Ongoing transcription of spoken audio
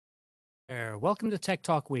Welcome to Tech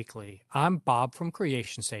Talk Weekly. I'm Bob from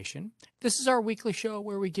Creation Station. This is our weekly show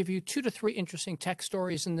where we give you 2 to 3 interesting tech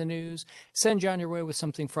stories in the news, send you on your way with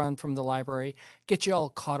something fun from the library, get you all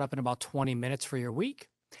caught up in about 20 minutes for your week.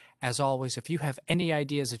 As always, if you have any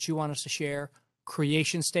ideas that you want us to share,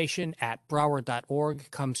 Creation Station at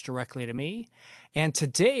Broward.org comes directly to me. And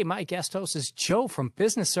today, my guest host is Joe from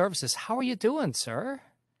Business Services. How are you doing, sir?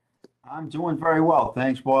 I'm doing very well.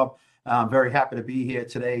 Thanks, Bob. I'm very happy to be here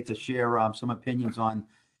today to share some opinions on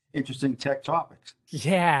interesting tech topics.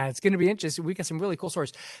 Yeah, it's going to be interesting. We got some really cool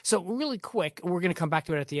stories. So, really quick, we're going to come back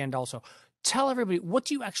to it at the end also. Tell everybody, what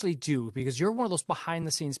do you actually do? Because you're one of those behind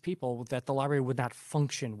the scenes people that the library would not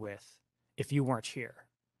function with if you weren't here.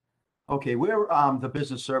 Okay, we're the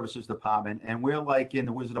business services department, and we're like in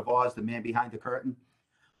the Wizard of Oz, the man behind the curtain.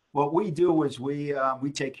 What we do is we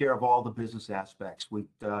take care of all the business aspects.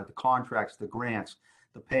 The contracts, the grants,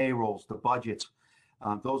 the payrolls, the budgets.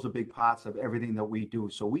 Those are big parts of everything that we do.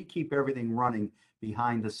 So we keep everything running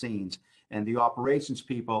behind the scenes. And the operations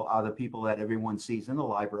people are the people that everyone sees in the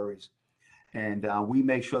libraries. And we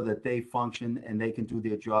make sure that they function and they can do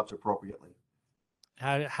their jobs appropriately.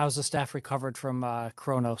 How's the staff recovered from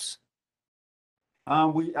Kronos?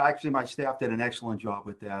 We actually, my staff did an excellent job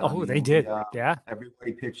with that. I Oh, they mean, did. Yeah.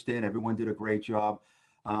 everybody pitched in. Everyone did a great job.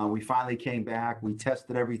 We finally came back. We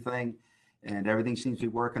tested everything, and everything seems to be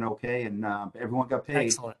working okay. And everyone got paid.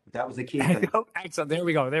 Excellent. That was the key thing. Excellent. There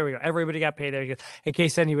we go. There we go. Everybody got paid. There you go. In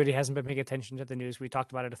case anybody hasn't been paying attention to the news, we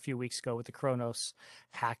talked about it a few weeks ago with the Kronos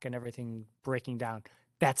hack and everything breaking down.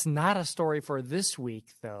 That's not a story for this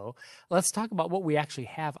week, though. Let's talk about what we actually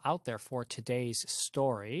have out there for today's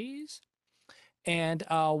stories. And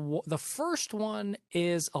the first one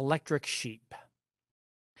is Electric Sheep.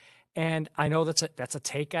 And I know that's a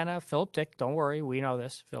take on a Philip Dick. Don't worry, we know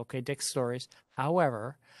this, Philip K. Dick stories.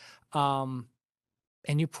 However, and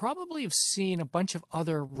you probably have seen a bunch of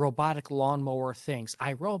other robotic lawnmower things.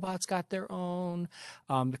 iRobot's got their own.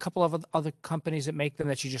 A couple of other companies that make them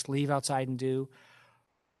that you just leave outside and do.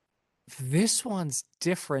 This one's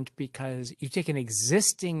different because you take an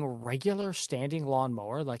existing regular standing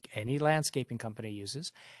lawnmower like any landscaping company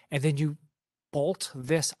uses, and then you bolt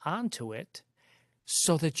this onto it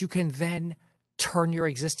so that you can then turn your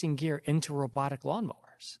existing gear into robotic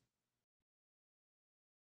lawnmowers.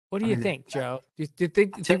 What do I you mean, think, Joe? Do you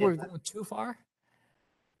think we're going too far?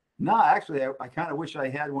 no, actually, I kind of wish I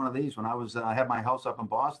had one of these when I had my house up in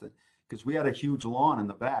Boston because we had a huge lawn in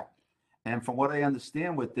the back. And from what I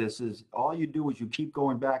understand with this is all you do is you keep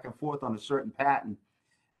going back and forth on a certain pattern,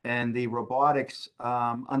 and the robotics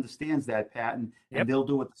understands that pattern, and Yep. they'll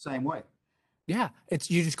do it the same way. Yeah,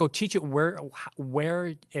 it's you just go teach it where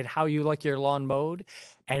and how you like your lawn mowed,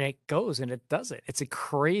 and it goes and it does it. It's a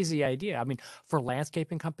crazy idea. I mean, for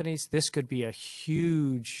landscaping companies, this could be a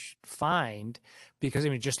huge find because I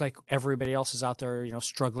mean, just like everybody else is out there,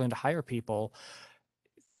 struggling to hire people.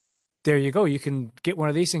 There you go. You can get one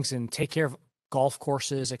of these things and take care of golf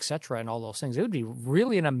courses, etc., and all those things. It would be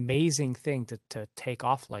really an amazing thing to take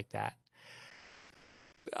off like that.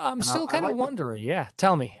 I'm And still I kind of like the wondering. Yeah,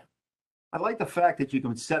 tell me. I like the fact that you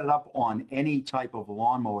can set it up on any type of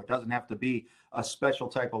lawnmower. It doesn't have to be a special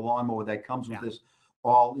type of lawnmower that comes with Yeah. this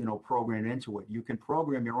all, programmed into it. You can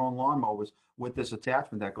program your own lawnmowers with this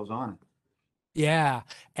attachment that goes on it. Yeah,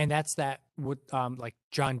 and that's that with like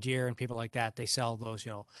John Deere and people like that. They sell those,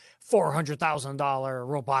 $400,000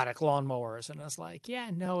 robotic lawnmowers, and it's like, yeah,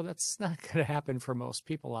 no, that's not going to happen for most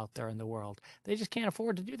people out there in the world. They just can't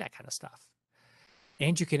afford to do that kind of stuff.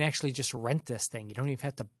 And you can actually just rent this thing. You don't even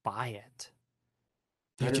have to buy it.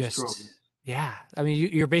 You That is true. just, yeah. I mean,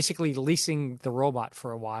 you're basically leasing the robot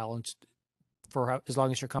for a while, and for as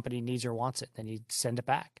long as your company needs or wants it, then you send it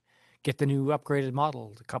back. Get the new upgraded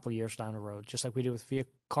model a couple years down the road, just like we do with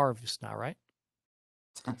vehicle cars now, right?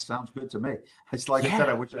 That sounds good to me. It's like I said,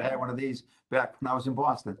 I Yeah. wish I had one of these back when I was in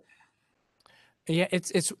Boston. Yeah,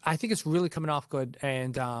 it's I think it's really coming off good.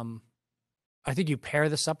 And I think you pair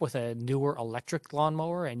this up with a newer electric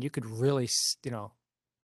lawnmower and you could really,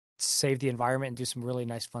 save the environment and do some really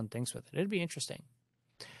nice fun things with it. It'd be interesting.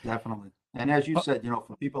 Definitely. And as you Oh, said,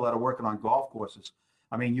 for people that are working on golf courses,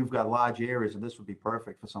 I mean, you've got large areas, and this would be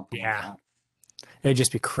perfect for something like yeah. that. It'd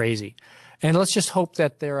just be crazy. And let's just hope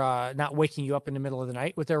that they're not waking you up in the middle of the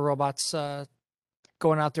night with their robots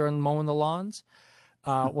going out there and mowing the lawns.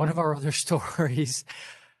 One of our other stories.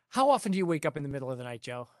 How often do you wake up in the middle of the night,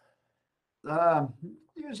 Joe? Um,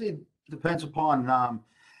 Usually depends upon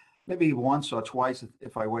maybe once or twice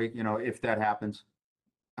if I wake, if that happens.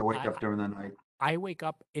 I wake I up during the night. I wake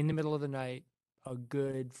up in the middle of the night a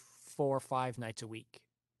good 4 or 5 nights a week,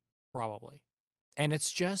 probably. And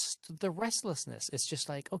it's just the restlessness. It's just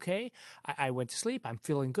like, okay, I went to sleep. I'm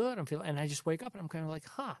feeling good. And I just wake up and I'm kind of like,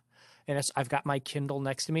 huh. And I've got my Kindle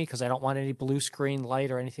next to me because I don't want any blue screen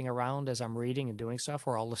light or anything around as I'm reading and doing stuff,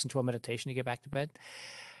 or I'll listen to a meditation to get back to bed.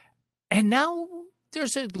 And now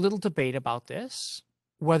there's a little debate about this,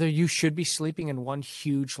 whether you should be sleeping in one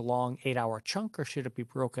huge, long 8-hour chunk or should it be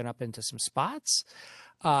broken up into some spots.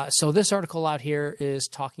 So this article out here is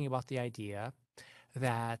talking about the idea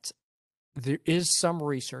that there is some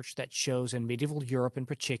research that shows in medieval Europe in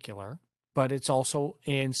particular, but it's also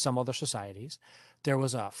in some other societies. There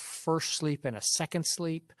was a first sleep and a second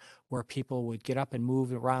sleep where people would get up and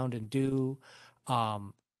move around and do,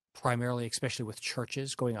 primarily, especially with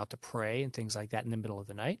churches, going out to pray and things like that in the middle of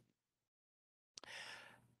the night.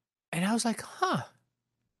 And I was like, huh,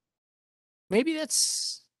 maybe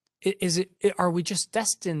that's, is it, are we just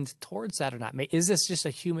destined towards that or not? Is this just a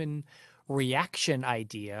human reaction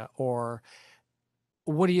idea, or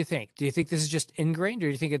what do you think? Do you think this is just ingrained, or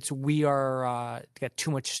do you think it's we are got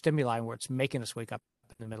too much stimuli where it's making us wake up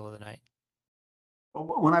in the middle of the night?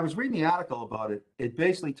 Well, when I was reading the article about it, it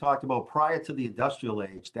basically talked about prior to the industrial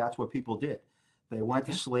age, that's what people did. They went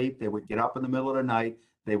to Yeah. sleep, they would get up in the middle of the night,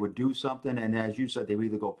 they would do something, and as you said, they would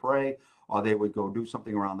either go pray or they would go do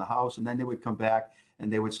something around the house, and then they would come back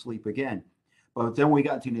and they would sleep again. But then we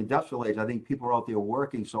got into the industrial age. I think people are out there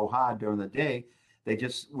working so hard during the day, they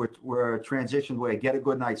just were transitioned where get a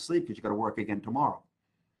good night's sleep because you got to work again tomorrow.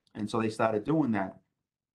 And so they started doing that.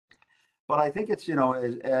 But I think it's,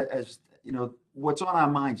 as what's on our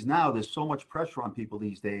minds now, there's so much pressure on people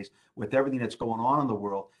these days with everything that's going on in the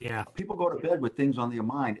world. Yeah. People go to bed with things on their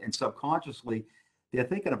mind, and subconsciously they're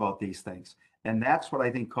thinking about these things. And that's what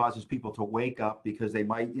I think causes people to wake up because they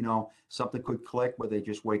might, something could click where they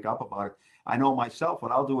just wake up about it. I know myself,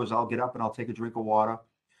 what I'll do is I'll get up and I'll take a drink of water,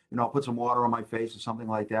 I'll put some water on my face or something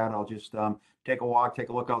like that. I'll just take a walk, take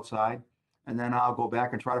a look outside, and then I'll go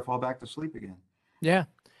back and try to fall back to sleep again. Yeah.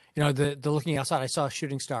 The looking outside, I saw a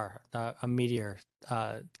shooting star, a meteor,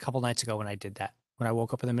 a couple nights ago when I did that. When I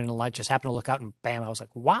woke up in the middle of the night, just happened to look out and bam, I was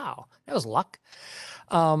like, wow, that was luck.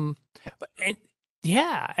 Um, but and,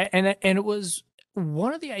 yeah, and it was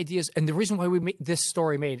one of the ideas, and the reason why we made this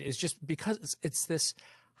story made is just because it's this.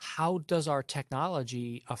 How does our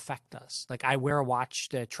technology affect us? Like I wear a watch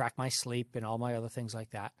to track my sleep and all my other things like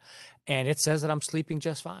that, and it says that I'm sleeping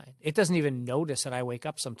just fine. It doesn't even notice that I wake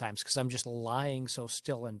up sometimes because I'm just lying so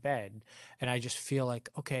still in bed, and I just feel like,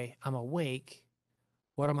 okay, I'm awake.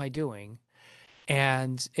 What am I doing?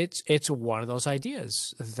 And it's one of those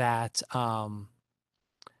ideas that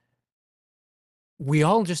we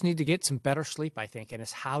all just need to get some better sleep, I think. And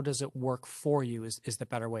it's how does it work for you is the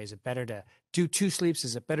better way. Is it better to do two sleeps?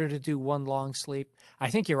 Is it better to do one long sleep? I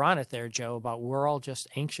think you're on it there, Joe, about we're all just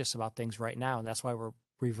anxious about things right now. And that's why we're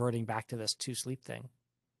reverting back to this two sleep thing.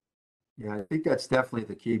 Yeah, I think that's definitely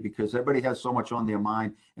the key because everybody has so much on their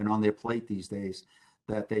mind and on their plate these days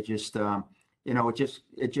that they just,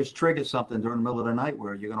 it just triggers something during the middle of the night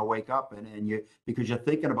where you're going to wake up and you because you're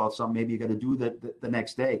thinking about something maybe you're going to do the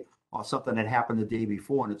next day or something that happened the day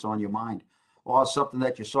before and it's on your mind or something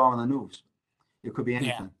that you saw on the news. It could be Yeah.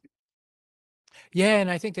 anything. Yeah,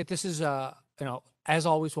 and I think that this is as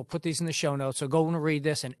always, we'll put these in the show notes. So go and read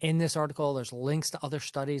this. And in this article, there's links to other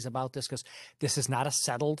studies about this because this is not a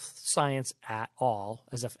settled science at all,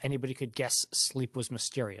 as if anybody could guess sleep was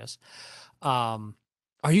mysterious. Um,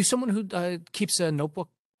 are you someone who keeps a notebook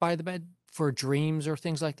by the bed for dreams or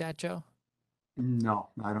things like that, Joe? No,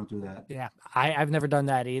 I don't do that. Yeah, I've never done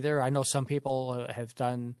that either. I know some people have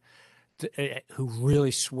done who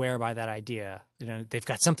really swear by that idea. They've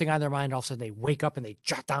got something on their mind. All of a sudden, they wake up and they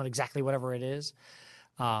jot down exactly whatever it is.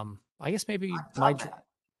 I guess maybe I've done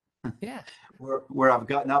that. yeah, Where I've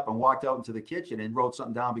gotten up and walked out into the kitchen and wrote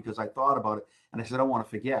something down because I thought about it and I said I don't want to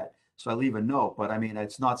forget. So I leave a note, but I mean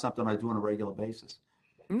it's not something I do on a regular basis.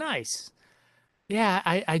 nice. Yeah,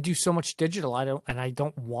 I do so much digital. I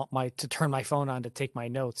don't want to turn my phone on to take my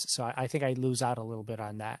notes. So I think I lose out a little bit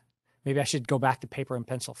on that. Maybe I should go back to paper and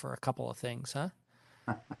pencil for a couple of things, huh?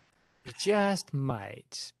 It just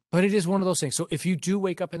might. But it is one of those things. So if you do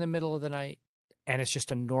wake up in the middle of the night and it's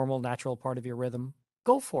just a normal, natural part of your rhythm,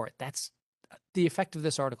 go for it. That's the effect of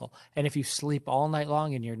this article. And if you sleep all night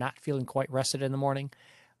long and you're not feeling quite rested in the morning,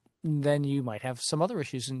 then you might have some other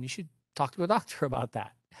issues and you should talk to a doctor about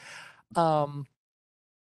that. Um,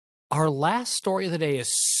 our last story of the day is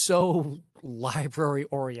so library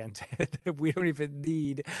oriented. We don't even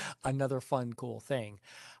need another fun, cool thing.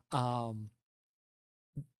 Um,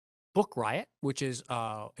 Book Riot, which is,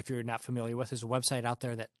 if you're not familiar with, is a website out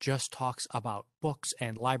there that just talks about books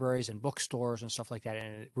and libraries and bookstores and stuff like that.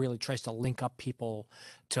 And it really tries to link up people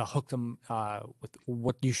to hook them with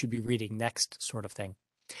what you should be reading next, sort of thing.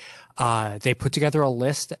 They put together a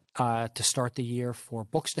list to start the year for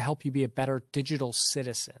books to help you be a better digital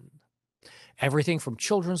citizen. Everything from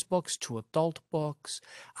children's books to adult books,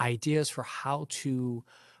 ideas for how to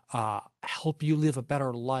help you live a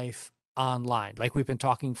better life online. Like we've been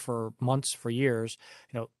talking for months, for years,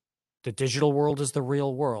 the digital world is the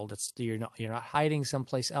real world. It's you're not hiding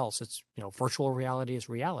someplace else. It's virtual reality is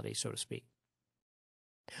reality, so to speak.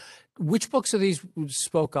 Which books of these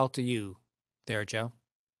spoke out to you there, Joe?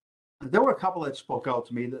 There were a couple that spoke out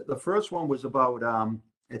to me. The first one was about,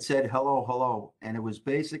 it said, hello, hello. And it was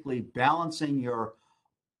basically balancing your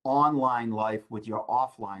online life with your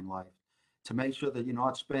offline life to make sure that you're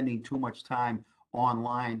not spending too much time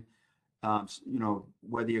online,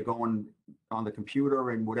 whether you're going on the computer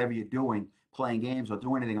and whatever you're doing, playing games or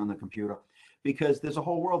doing anything on the computer, because there's a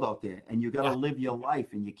whole world out there and you got to Yeah. live your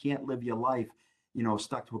life and you can't live your life,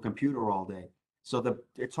 stuck to a computer all day. So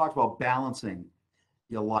it talks about balancing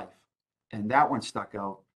your life. And that one stuck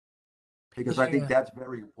out because I think Yeah. that's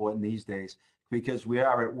very important these days because we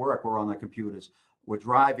are at work, we're on the computers. We're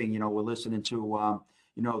driving, we're listening to,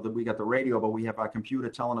 that we got the radio, but we have our computer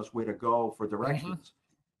telling us where to go for Hmm. directions.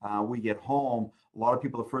 We get home, a lot of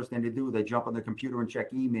people, the first thing they do, they jump on the computer and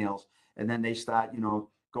check emails, and then they start,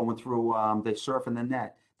 going through, they surf in the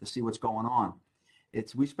net to see what's going on.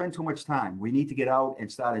 We spend too much time. We need to get out and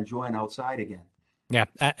start enjoying outside again. Yeah,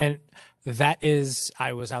 and that is,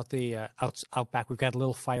 I was out the out back. We've got a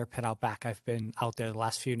little fire pit out back. I've been out there the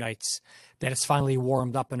last few nights. That it's finally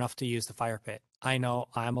warmed up enough to use the fire pit. I know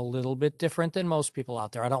I'm a little bit different than most people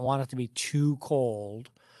out there. I don't want it to be too cold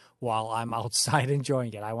while I'm outside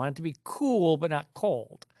enjoying it. I want it to be cool but not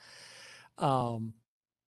cold. Um,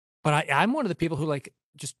 but I'm one of the people who like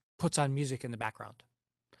just puts on music in the background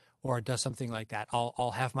or does something like that.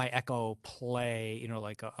 I'll have my Echo play,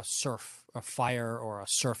 like a surf, a fire or a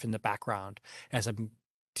surf in the background as I'm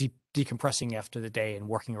decompressing after the day and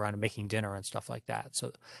working around and making dinner and stuff like that.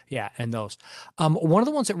 So yeah, and those. One of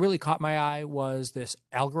the ones that really caught my eye was this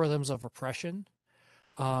Algorithms of Oppression,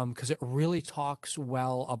 because it really talks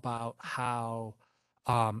well about how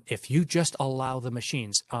if you just allow the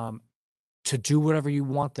machines to do whatever you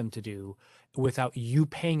want them to do without you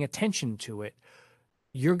paying attention to it,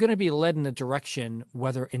 you're going to be led in a direction,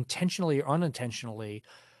 whether intentionally or unintentionally,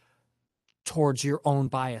 towards your own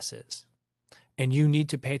biases. And you need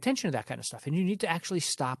to pay attention to that kind of stuff. And you need to actually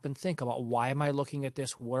stop and think about, why am I looking at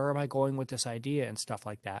this? Where am I going with this idea and stuff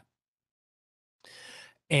like that?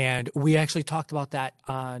 And we actually talked about that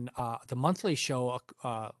on the monthly show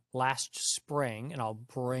last spring. And I'll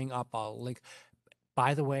bring up a link.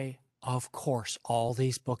 By the way, of course, all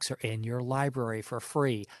these books are in your library for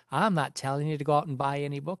free. I'm not telling you to go out and buy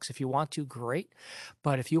any books. If you want to, great.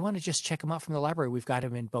 But if you want to just check them out from the library, we've got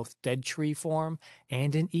them in both Dead Tree form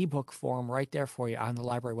and in ebook form right there for you on the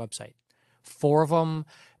library website. 4 of them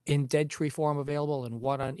in Dead Tree form available and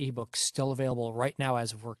 1 on ebook still available right now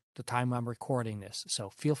as of the time I'm recording this. So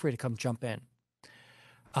feel free to come jump in.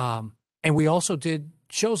 And we also did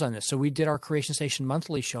shows on this. So we did our Creation Station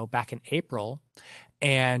monthly show back in April,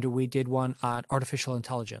 and we did one on artificial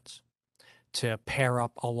intelligence to pair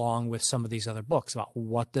up along with some of these other books about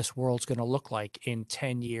what this world's going to look like in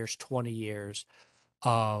 10 years, 20 years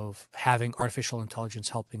of having artificial intelligence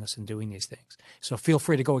helping us in doing these things. So feel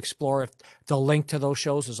free to go explore. If the link to those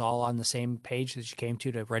shows is all on the same page that you came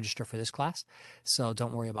to register for this class. So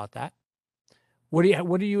don't worry about that. What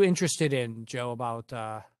are you interested in, Joe, about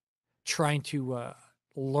trying to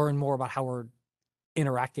learn more about how we're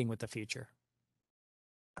interacting with the future?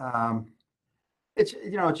 Um, it's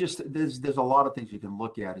just there's a lot of things you can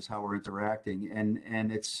look at is how we're interacting,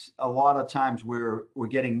 and it's a lot of times we're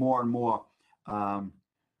getting more and more um,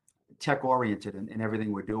 tech oriented in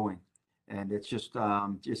everything we're doing, and it's just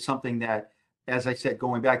something that, as I said,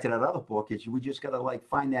 going back to that other book, is we just got to like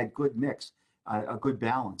find that good mix, a good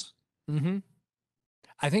balance. Mm-hmm.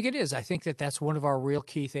 I think it is. I think that that's one of our real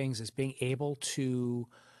key things is being able to,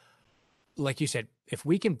 like you said, if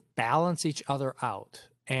we can balance each other out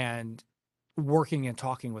and working and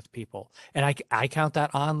talking with people. And I count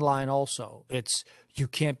that online also. It's, you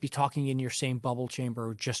can't be talking in your same bubble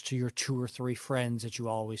chamber just to your 2 or 3 friends that you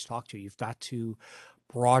always talk to. You've got to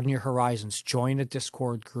broaden your horizons, join a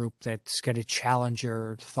Discord group that's going to challenge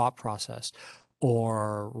your thought process,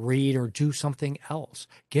 or read or do something else.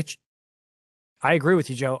 I agree with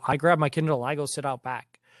you, Joe. I grab my Kindle, I go sit out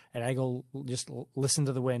back and I go just listen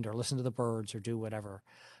to the wind or listen to the birds or do whatever.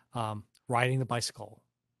 Riding the bicycle.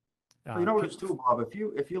 Well, you know what it's too, Bob?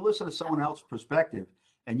 If you listen to someone else's perspective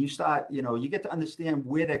and you start, you get to understand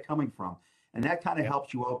where they're coming from, and that kind of Yep.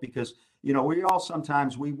 helps you out because we all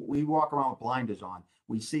sometimes we walk around with blinders on.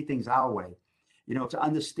 We see things our way. To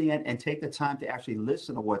understand and take the time to actually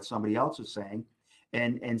listen to what somebody else is saying,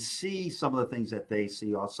 and see some of the things that they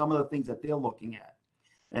see or some of the things that they're looking at,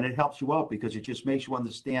 and it helps you out because it just makes you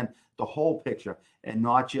understand the whole picture and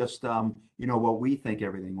not just what we think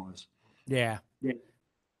everything was. Yeah. Yeah.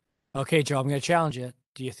 Okay, Joe, I'm going to challenge you.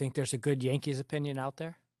 Do you think there's a good Yankees opinion out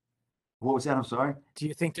there? What was that? I'm sorry. Do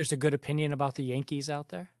you think there's a good opinion about the Yankees out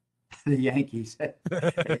there? The Yankees.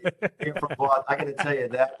 Here from Boston, I got to tell you,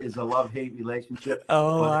 that is a love-hate relationship,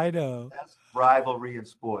 Oh, but it's I the know. best rivalry in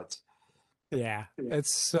sports. Yeah, Yeah.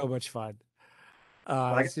 it's so much fun. But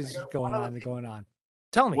I It's got, I just got going on and going on.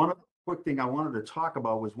 Tell me. one other quick thing I wanted to talk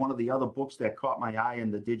about was one of the other books that caught my eye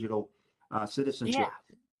in the digital Yeah. citizenship,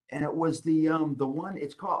 and it was the one.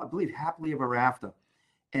 It's called, I believe, Happily Ever After,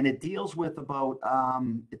 and it deals with about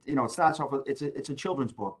it starts off with it's a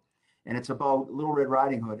children's book, and it's about Little Red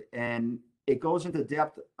Riding Hood, and it goes into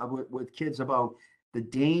depth with kids about the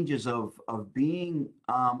dangers of being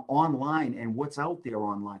online and what's out there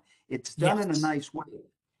online. It's done in a Yes. nice way,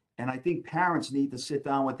 and I think parents need to sit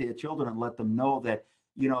down with their children and let them know that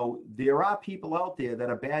there are people out there that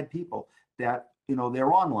are bad people, that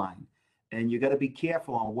they're online, and you got to be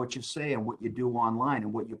careful on what you say and what you do online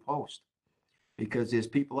and what you post, because there's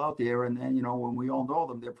people out there, and then when we all know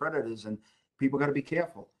them, they're predators, and people got to be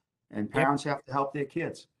careful, and Yep. parents have to help their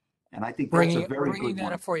kids, and I think that's a Bringing very bringing good that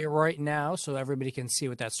one. up for you right now, so everybody can see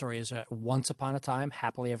what that story is. Once upon a time,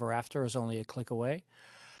 happily ever after is only a click away.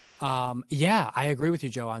 Yeah, I agree with you,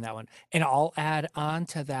 Joe, on that one. And I'll add on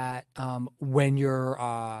to that, when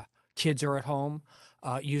your kids are at home,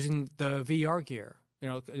 using the VR gear.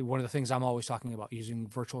 One of the things I'm always talking about, using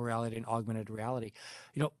virtual reality and augmented reality.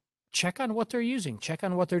 You know, check on what they're using, check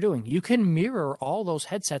on what they're doing. You can mirror all those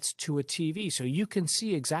headsets to a TV, so you can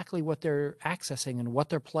see exactly what they're accessing and what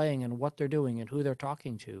they're playing and what they're doing and who they're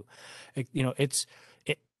talking to. It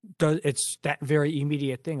it's that very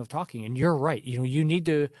immediate thing of talking. And you're right. You need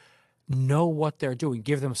to know what they're doing,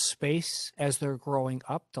 give them space as they're growing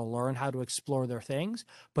up to learn how to explore their things,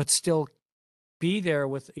 but still be there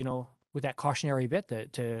with that cautionary bit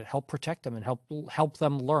to help protect them and help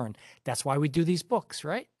them learn. That's why we do these books,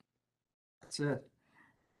 right? That's it.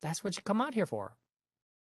 That's what you come out here for.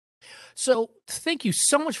 So thank you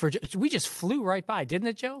so much we just flew right by, didn't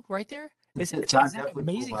it, Joe? Right there. Time Is that definitely flew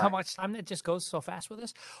amazing how by. much time that just goes so fast with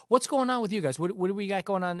us? What's going on with you guys? What do we got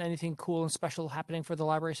going on? Anything cool and special happening for the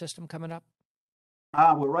library system coming up?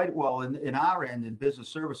 We're right. Well, in our end, in business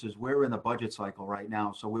services, we're in the budget cycle right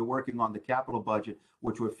now. So we're working on the capital budget,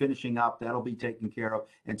 which we're finishing up. That'll be taken care of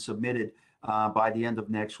and submitted by the end of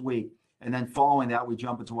next week. And then following that, we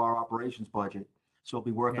jump into our operations budget. So we'll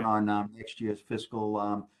be working Yeah. on next year's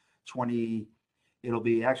fiscal 20. It'll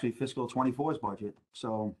be actually fiscal 24's budget.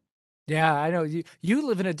 So Yeah, I know you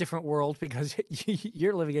live in a different world because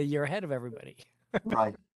you're living a year ahead of everybody.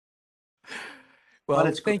 right. But Well,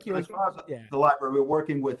 it's good. thank you As again. far as Yeah. the library, we're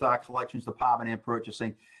working with our collections department and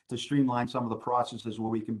purchasing to streamline some of the processes where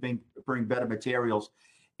we can bring better materials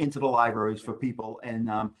into the libraries for people, and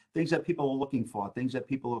things that people are looking for, things that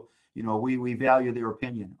people, we value their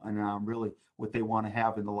opinion on really what they want to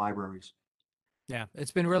have in the libraries. Yeah,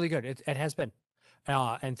 it's been really good. It has been.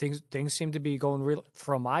 And things seem to be going real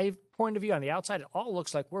from my point of view on the outside, it all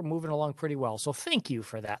looks like we're moving along pretty well. So thank you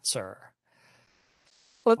for that, sir.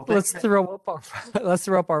 Well, thank Let's you. throw up our let's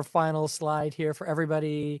throw up our final slide here for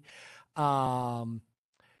everybody. Um,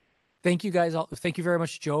 Thank you guys all. Thank you very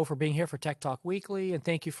much, Joe, for being here for Tech Talk Weekly. And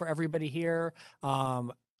thank you for everybody here.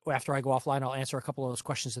 After I go offline, I'll answer a couple of those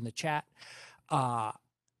questions in the chat. Uh,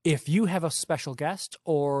 if you have a special guest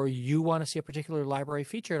or you want to see a particular library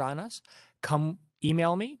featured on us, come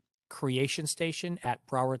email me,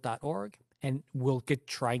 creationstation@broward.org, and we'll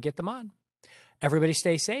try and get them on. Everybody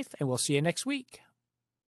stay safe, and we'll see you next week.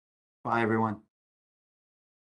 Bye, everyone.